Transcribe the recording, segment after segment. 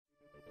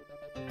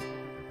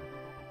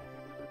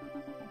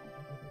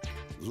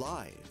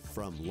Live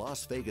from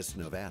Las Vegas,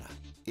 Nevada,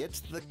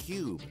 it's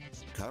theCUBE,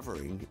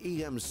 covering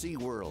EMC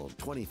World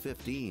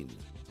 2015.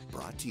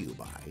 Brought to you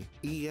by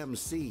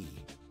EMC,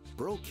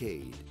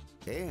 Brocade,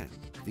 and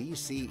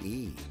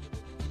VCE.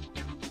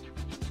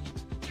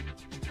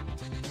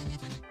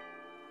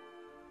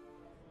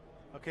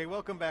 Okay,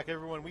 welcome back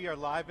everyone. We are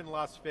live in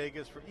Las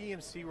Vegas for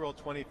EMC World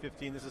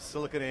 2015. This is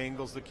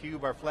SiliconANGLE's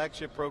theCUBE, our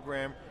flagship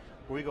program,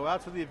 where we go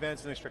out to the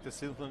events and extract the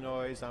signal from the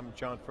noise. I'm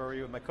John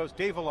Furrier with my co-host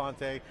Dave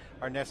Vellante.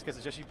 Our next guest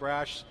is Jessie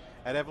Braasch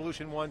at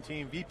Evolution One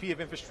team, VP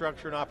of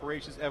Infrastructure and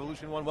Operations,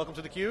 Evolution One. Welcome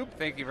to theCUBE.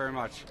 Thank you very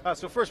much.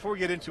 So first, before we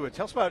get into it,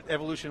 tell us about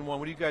Evolution One.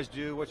 What do you guys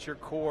do? What's your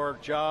core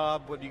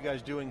job? What are you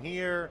guys doing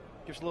here?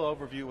 Give us a little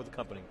overview of the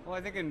company. Well,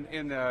 I think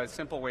in a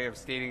simple way of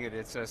stating it,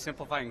 it's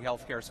simplifying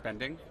healthcare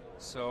spending.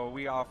 So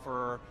we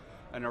offer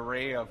an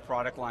array of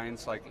product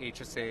lines like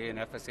HSA and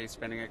FSA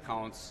spending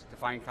accounts,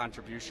 defined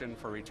contribution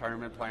for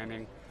retirement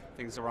planning,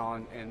 things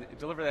around, and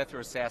deliver that through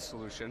a SaaS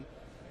solution,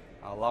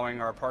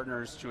 allowing our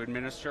partners to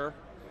administer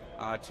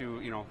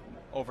to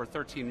over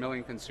 13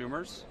 million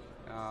consumers,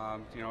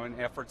 in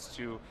efforts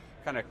to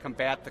kind of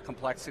combat the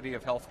complexity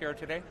of healthcare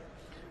today.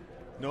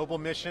 Noble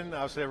mission.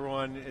 Obviously,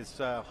 everyone is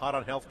hot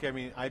on healthcare. I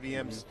mean,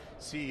 IBM's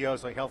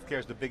CEOs like healthcare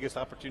is the biggest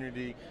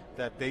opportunity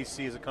that they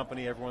see as a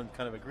company. Everyone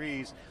kind of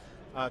agrees.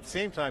 At the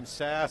same time,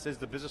 SaaS is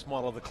the business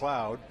model of the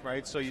cloud,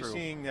 right? So you're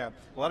seeing a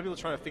lot of people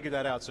trying to figure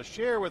that out. So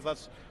share with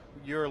us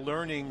your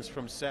learnings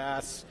from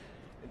SaaS.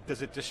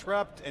 Does it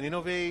disrupt and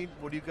innovate?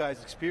 What do you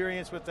guys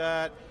experience with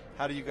that?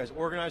 How do you guys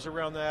organize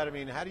around that? I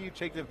mean, how do you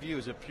take the view?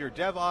 Is it pure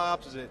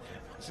DevOps? Does it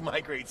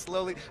migrate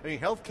slowly? I mean,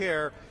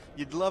 healthcare,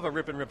 you'd love a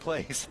rip and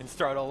replace and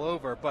start all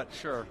over, but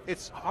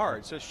it's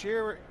hard. So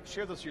share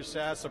this, your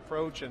SaaS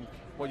approach and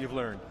what you've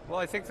learned. Well,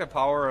 I think the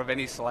power of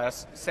any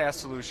SaaS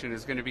solution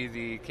is going to be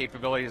the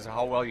capabilities of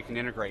how well you can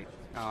integrate.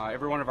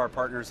 Every one of our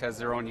partners has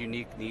their own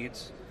unique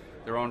needs,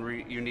 their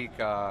own unique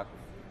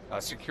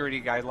security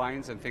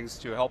guidelines and things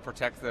to help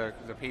protect the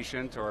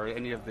patient or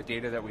any of the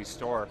data that we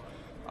store.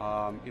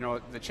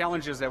 The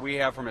challenges that we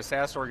have from a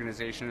SaaS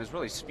organization is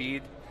really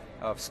speed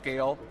of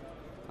scale.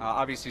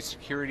 Obviously,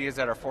 security is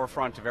at our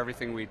forefront of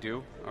everything we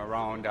do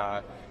around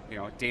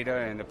data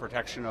and the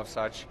protection of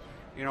such.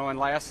 And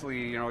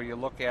lastly, you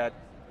look at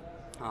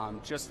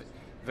just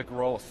the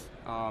growth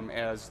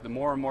as the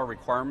more and more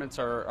requirements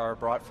are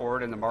brought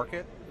forward in the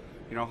market.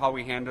 How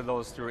we handle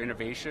those through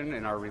innovation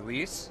in our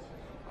release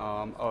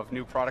of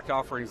new product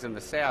offerings in the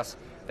SaaS,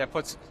 that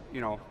puts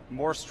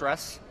more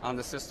stress on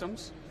the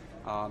systems.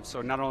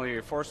 So not only are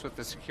you forced with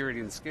the security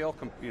and scale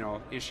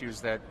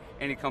issues that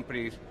any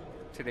company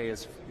today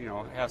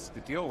has to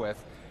deal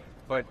with,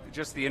 but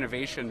just the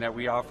innovation that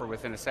we offer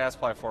within a SaaS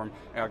platform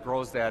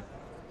grows that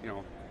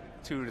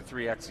 2 to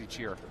 3x each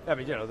year. I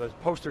mean, the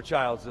poster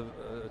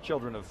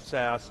children of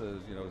SaaS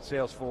is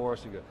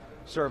Salesforce, you got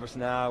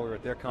ServiceNow. We were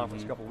at their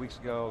conference a couple weeks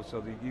ago,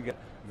 so you get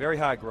very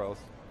high growth.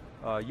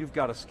 You've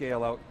got to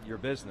scale out your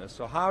business.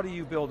 So how do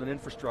you build an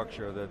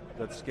infrastructure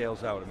that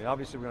scales out? I mean,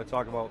 obviously we're going to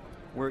talk about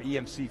where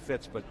EMC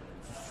fits, but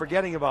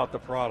forgetting about the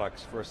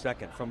products for a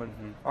second, from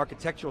an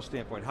architectural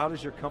standpoint, how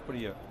does your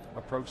company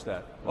approach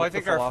that? What's I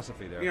think the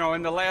philosophy there?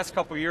 In the last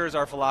couple of years,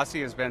 our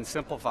philosophy has been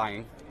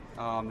simplifying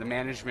the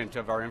management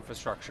of our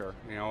infrastructure.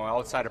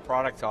 Outside of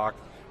product talk,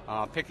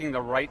 picking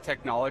the right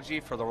technology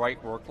for the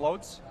right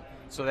workloads,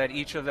 so that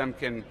each of them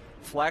can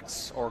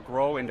flex or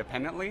grow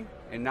independently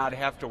and not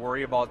have to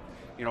worry about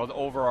the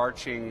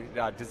overarching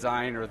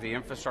design or the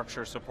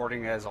infrastructure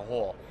supporting it as a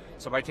whole.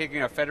 So by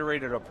taking a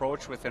federated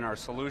approach within our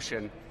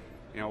solution,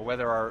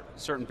 whether our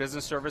certain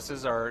business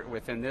services are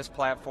within this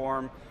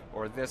platform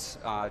or this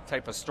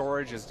type of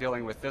storage is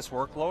dealing with this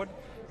workload,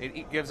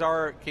 it gives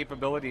our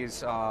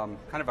capabilities kind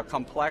of a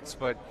complex,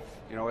 but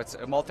it's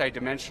a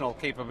multi-dimensional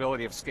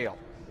capability of scale.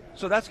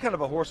 So that's kind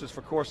of a horses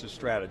for courses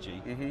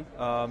strategy,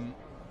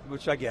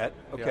 which I get,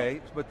 okay,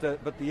 but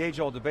the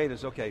age-old debate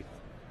is, okay,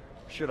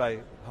 should I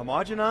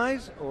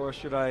homogenize or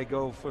should I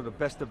go for the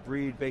best of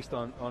breed based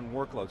on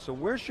workload? So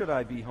where should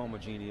I be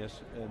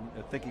homogeneous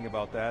and thinking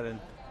about that,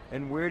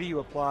 and where do you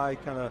apply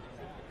kind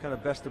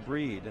of best of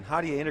breed, and how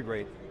do you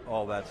integrate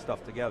all that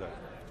stuff together?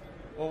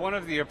 Well, one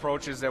of the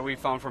approaches that we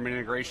found from an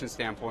integration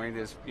standpoint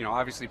is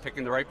obviously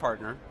picking the right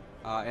partner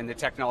and the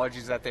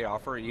technologies that they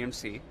offer,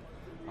 EMC.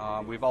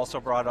 We've also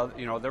brought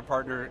their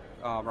partner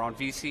around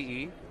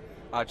VCE,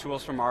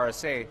 tools from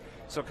RSA.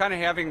 So kind of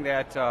having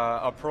that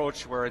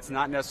approach where it's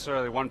not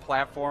necessarily one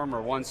platform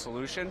or one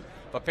solution,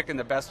 but picking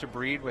the best of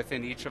breed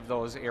within each of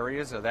those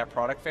areas of that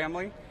product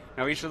family.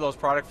 Now each of those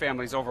product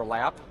families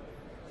overlap,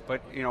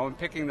 but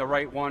picking the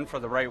right one for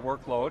the right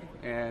workload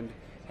and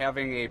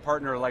having a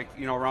partner like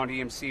around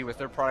EMC with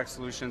their product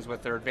solutions,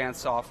 with their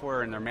advanced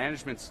software and their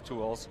management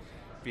tools,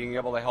 being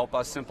able to help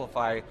us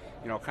simplify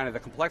kind of the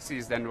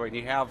complexities then when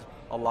you have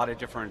a lot of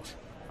different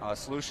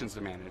solutions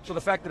to manage. So the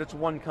fact that it's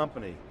one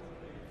company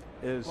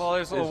is... Well,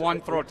 there's a little one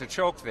throat to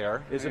choke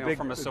there. Is a big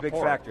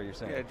factor, you're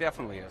saying? Yeah, it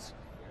definitely is.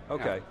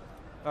 Okay.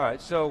 Yeah. All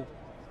right, so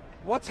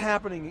what's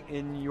happening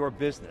in your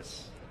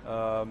business?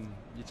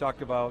 You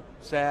talked about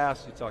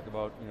SaaS, you talked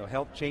about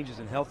health changes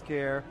in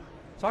healthcare.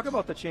 Talk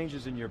about the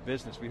changes in your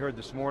business. We heard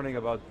this morning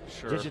about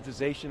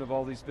digitization of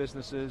all these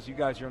businesses. You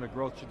guys are on a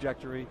growth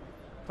trajectory.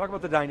 Talk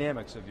about the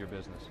dynamics of your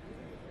business.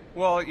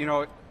 Well, you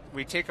know,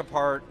 we take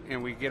apart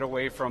and we get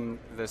away from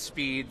the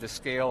speed, the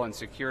scale, and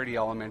security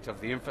element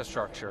of the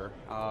infrastructure.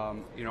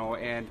 You know,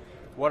 and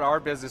what our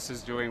business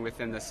is doing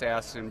within the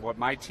SaaS and what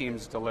my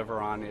teams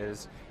deliver on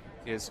is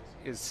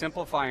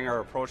simplifying our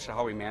approach to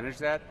how we manage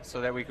that so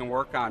that we can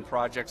work on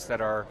projects that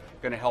are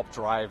going to help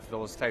drive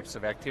those types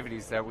of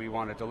activities that we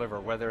want to deliver,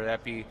 whether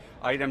that be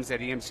items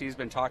that EMC has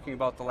been talking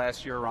about the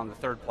last year around the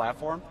third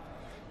platform.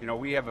 You know,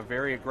 we have a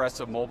very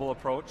aggressive mobile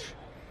approach.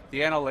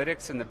 The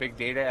analytics and the big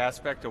data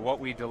aspect of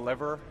what we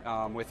deliver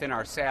within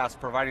our SaaS,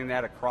 providing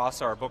that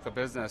across our book of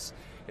business,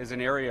 is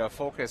an area of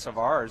focus of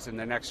ours in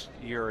the next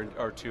year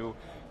or two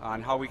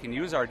on how we can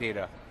use our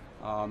data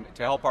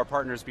to help our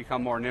partners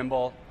become more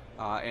nimble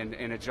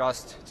and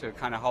adjust to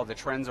kind of how the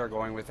trends are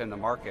going within the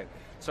market.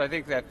 So I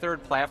think that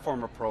third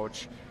platform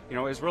approach, you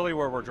know, is really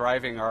where we're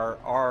driving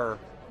our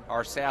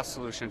SaaS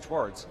solution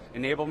towards.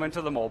 Enablement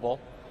of the mobile,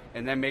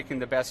 and then making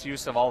the best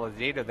use of all the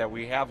data that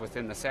we have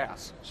within the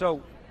SaaS.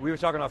 So, we were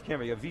talking off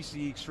camera, you have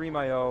VC,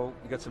 XtremIO,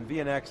 you got some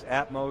VNX,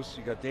 Atmos,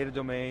 you got Data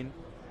Domain.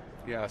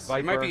 Yes, Viper.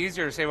 It might be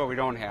easier to say what we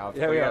don't have.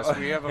 Yeah, Yes,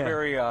 we have a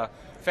very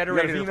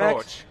federated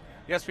approach.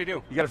 Yes, we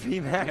do. You got a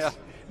VMAX? Yeah.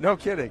 No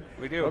kidding.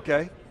 We do.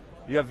 Okay.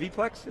 You have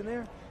vPlex in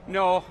there?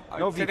 No,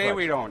 No today vPlex.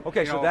 we don't.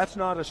 Okay, You so know, that's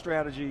not a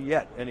strategy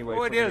yet, anyway.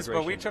 well, for it is, but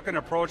we integration. took an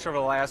approach over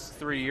the last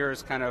 3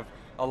 years, kind of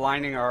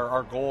aligning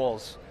our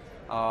goals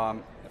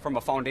from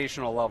a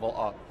foundational level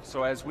up.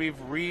 So as we've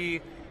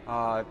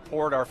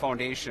poured our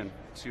foundation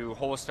to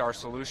host our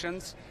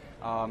solutions,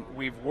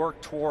 we've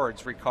worked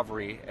towards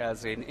recovery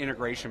as an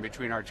integration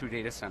between our two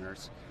data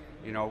centers.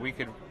 You know, we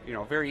could, you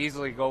know, very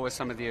easily go with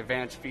some of the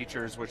advanced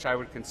features, which I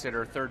would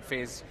consider third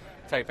phase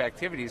type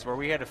activities, where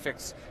we had to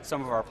fix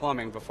some of our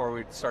plumbing before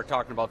we start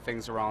talking about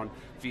things around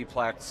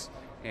vPlex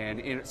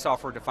and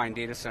software-defined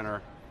data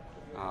center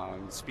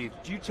speed.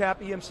 Do you tap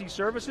EMC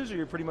services, or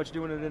you're pretty much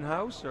doing it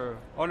in-house, or?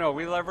 Oh no,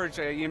 we leverage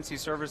EMC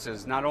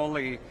services, not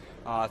only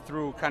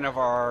through kind of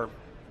our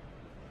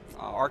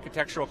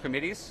architectural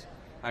committees.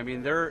 I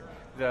mean, the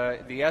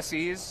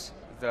SEs,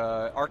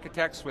 the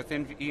architects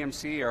within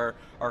EMC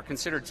are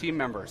considered team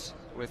members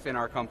within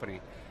our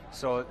company.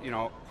 So, you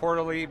know,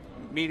 quarterly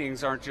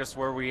meetings aren't just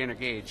where we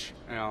engage.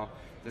 You know,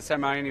 the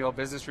semi-annual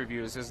business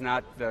reviews is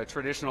not the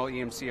traditional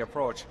EMC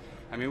approach.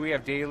 I mean, we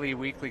have daily,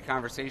 weekly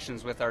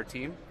conversations with our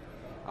team.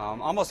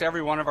 Almost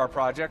every one of our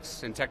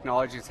projects and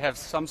technologies have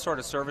some sort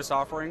of service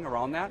offering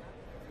around that,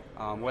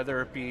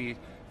 whether it be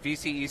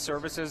VCE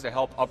services to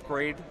help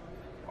upgrade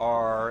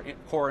our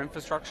core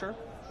infrastructure,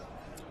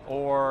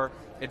 or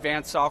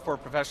advanced software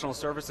professional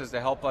services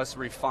to help us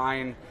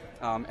refine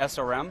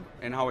SRM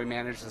and how we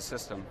manage the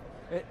system.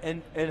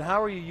 And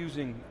how are you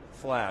using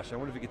Flash? I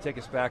wonder if you could take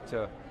us back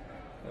to,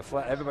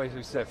 everybody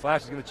who said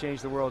Flash is going to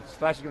change the world,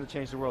 Flash is going to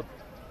change the world.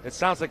 It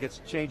sounds like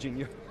it's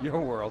changing your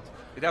world.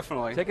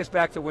 Definitely. Take us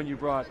back to when you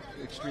brought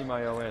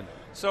XtremIO in.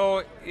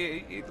 So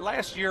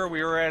last year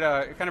we were at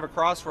a kind of a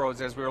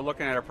crossroads as we were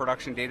looking at a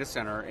production data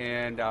center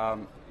and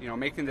you know,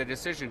 making the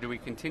decision, do we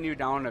continue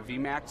down a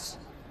VMAX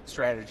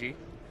strategy,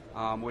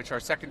 which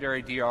our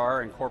secondary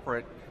DR and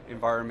corporate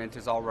environment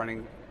is all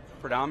running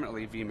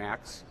predominantly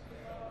VMAX,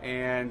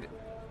 and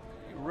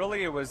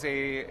really it was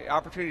a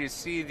opportunity to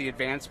see the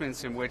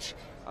advancements in which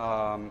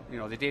you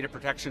know, the data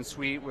protection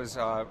suite was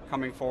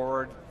coming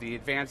forward, the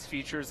advanced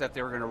features that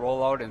they were going to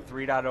roll out in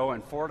 3.0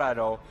 and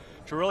 4.0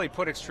 to really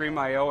put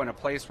XtremIO in a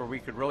place where we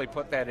could really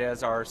put that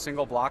as our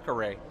single block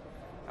array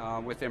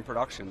within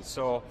production.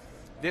 So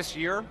this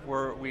year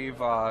we've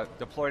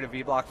deployed a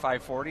vBlock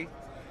 540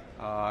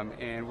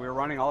 and we're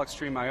running all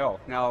XtremIO.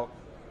 Now,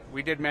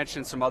 we did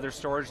mention some other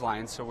storage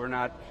lines, so we're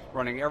not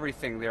running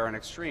everything there on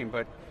Extreme,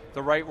 but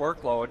the right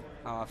workload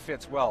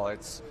fits well.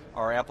 It's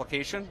our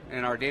application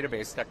and our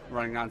database tech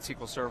running on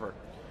SQL Server.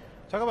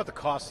 Talk about the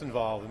costs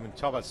involved. I mean,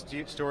 talk about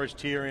storage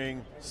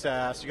tiering,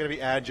 SaaS. You got to be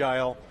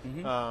agile.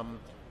 Mm-hmm.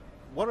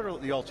 What are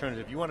the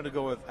alternatives? If you wanted to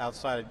go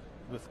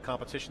with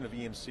competition of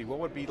EMC, what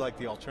would be like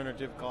the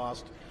alternative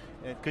cost?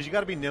 Because you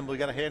got to be nimble, you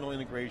got to handle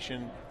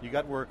integration, you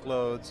got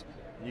workloads,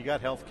 you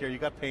got healthcare, you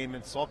got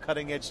payments, all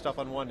cutting edge stuff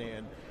on one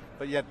hand,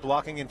 but yet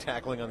blocking and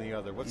tackling on the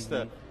other. What's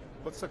the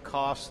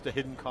cost, the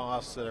hidden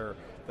costs that are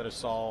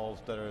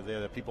solved, that are there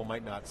that people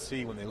might not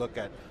see when they look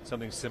at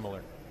something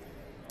similar?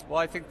 Well,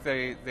 I think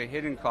the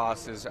hidden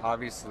cost is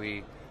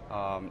obviously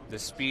the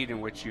speed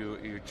in which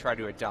you try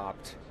to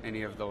adopt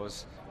any of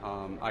those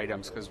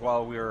items, because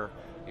while we're,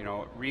 you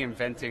know,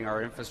 reinventing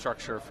our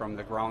infrastructure from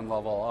the ground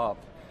level up,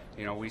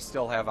 you know, we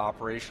still have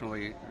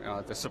operationally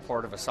the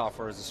support of a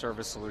software as a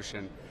service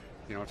solution,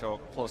 you know, to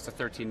close to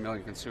 13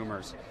 million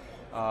consumers.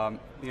 You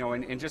know,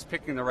 and just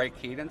picking the right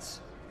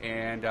cadence,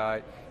 and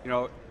you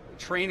know,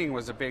 training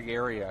was a big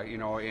area, you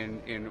know,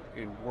 in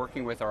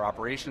working with our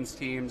operations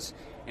teams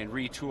and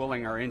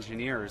retooling our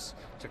engineers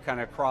to kind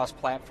of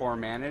cross-platform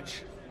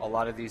manage a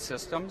lot of these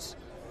systems.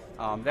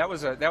 That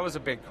was a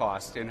big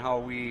cost in how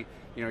we,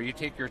 you know, you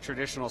take your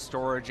traditional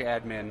storage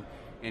admin,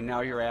 and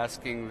now you're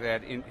asking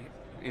that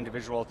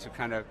individual to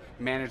kind of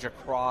manage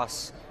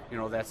across,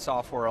 that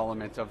software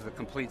element of the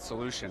complete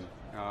solution,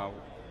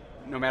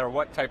 no matter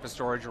what type of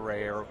storage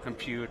array or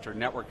compute or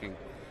networking.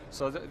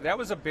 So that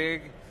was a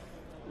big,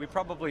 we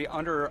probably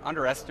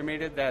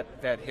underestimated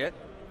that hit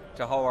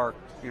to how our,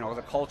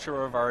 the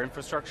culture of our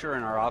infrastructure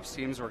and our ops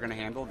teams were going to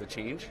handle the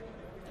change.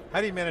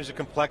 How do you manage the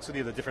complexity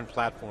of the different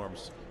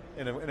platforms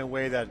in a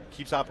way that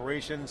keeps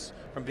operations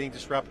from being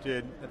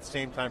disrupted, at the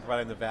same time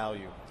providing the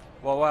value?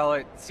 Well, while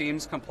it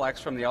seems complex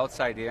from the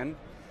outside in,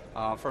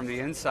 from the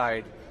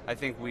inside, I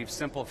think we've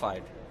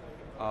simplified.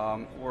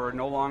 We're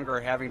no longer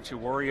having to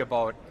worry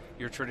about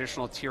your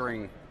traditional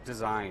tiering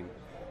design,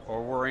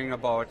 or worrying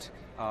about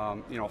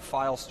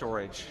file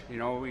storage.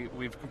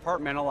 We've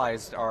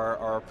compartmentalized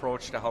our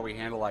approach to how we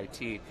handle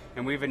IT,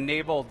 and we've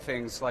enabled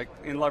things like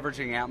in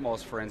leveraging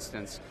Atmos, for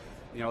instance.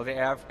 The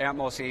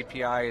Atmos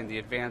API and the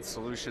advanced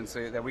solutions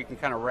that we can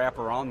kind of wrap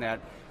around that,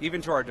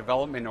 even to our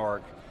development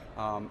org,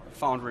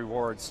 found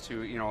rewards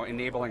to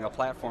enabling a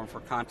platform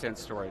for content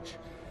storage.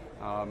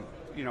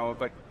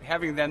 But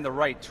having then the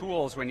right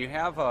tools when you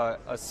have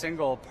a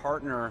single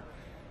partner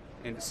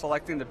and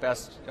selecting the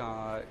best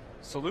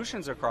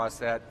solutions across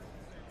that,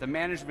 the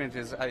management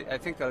is, I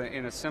think,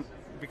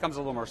 becomes a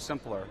little more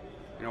simpler.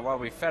 While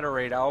we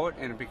federate out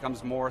and it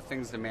becomes more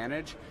things to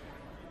manage,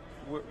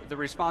 the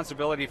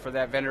responsibility for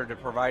that vendor to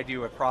provide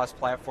you a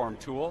cross-platform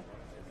tool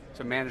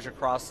to manage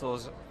across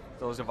those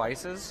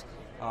devices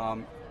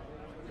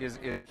is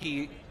a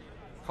key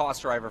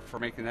cost driver for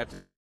making that.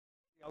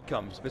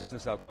 Outcomes,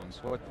 business outcomes.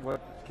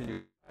 What can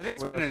you? I think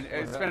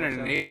it's been an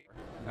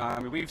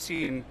enabler. We've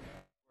seen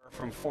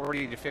from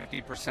 40 to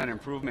 50%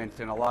 improvement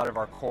in a lot of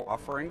our core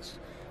offerings,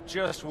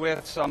 just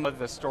with some of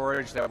the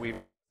storage that we've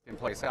in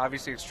place.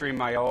 Obviously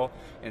Extreme IO,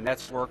 and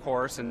that's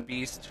Workhorse and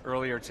Beast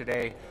earlier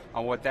today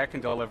on what that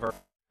can deliver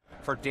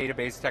for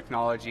database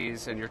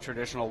technologies and your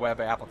traditional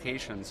web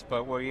applications.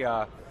 But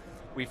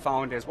we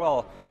found as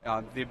well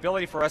the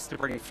ability for us to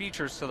bring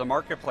features to the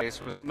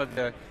marketplace with some of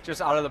the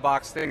just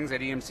out-of-the-box things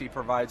that EMC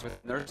provides within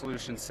their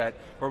solution set,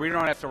 where we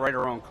don't have to write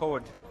our own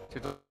code to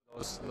do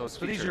those features.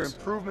 So these are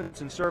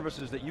improvements and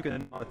services that you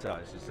can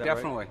monetize, is that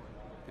Definitely.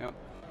 Right? Yep.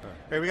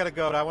 Okay, we got to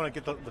go. I want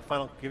to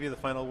get give you the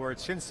final word.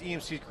 Since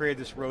EMC created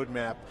this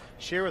roadmap,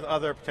 share with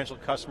other potential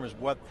customers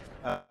what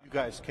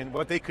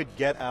what they could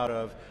get out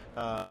of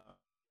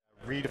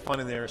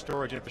redefining their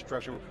storage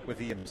infrastructure with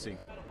EMC.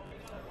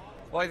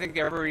 Well, I think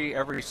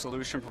every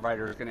solution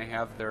provider is going to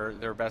have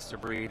their best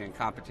of breed and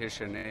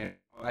competition, and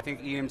I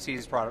think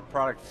EMC's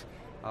product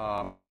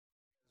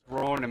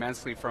grown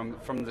immensely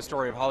from the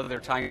story of how they're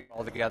tying it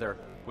all together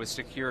with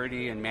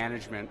security and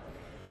management.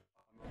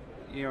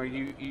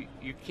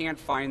 You can't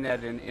find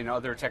that in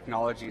other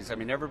technologies. I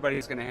mean,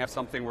 everybody's going to have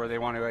something where they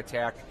want to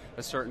attack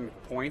a certain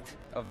point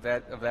of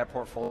that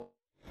portfolio.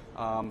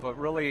 But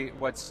really,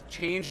 what's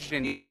changed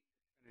and a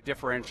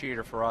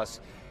differentiator for us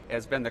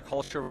has been the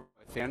culture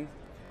within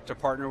to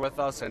partner with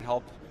us and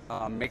help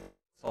make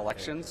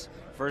selections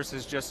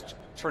versus just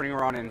turning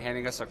around and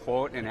handing us a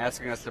quote and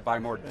asking us to buy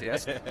more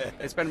disk.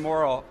 It's been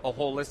more a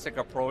holistic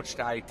approach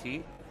to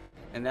IT.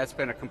 And that's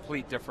been a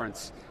complete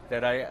difference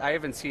that I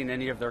haven't seen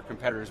any of their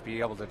competitors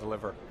be able to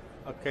deliver.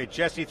 Okay,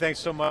 Jessie, thanks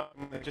so much.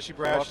 Jessie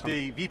Braasch,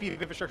 the VP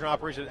of Infrastructure and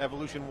Operations at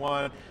Evolution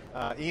One.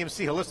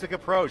 EMC holistic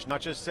approach, not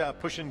just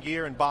pushing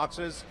gear and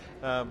boxes.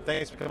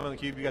 Thanks for coming on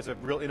theCUBE. You guys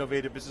have a real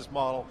innovative business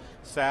model.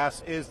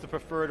 SaaS is the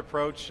preferred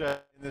approach in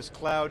this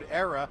cloud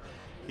era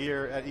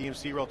here at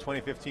EMC World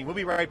 2015. We'll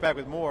be right back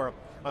with more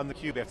on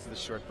theCUBE after this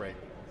short break.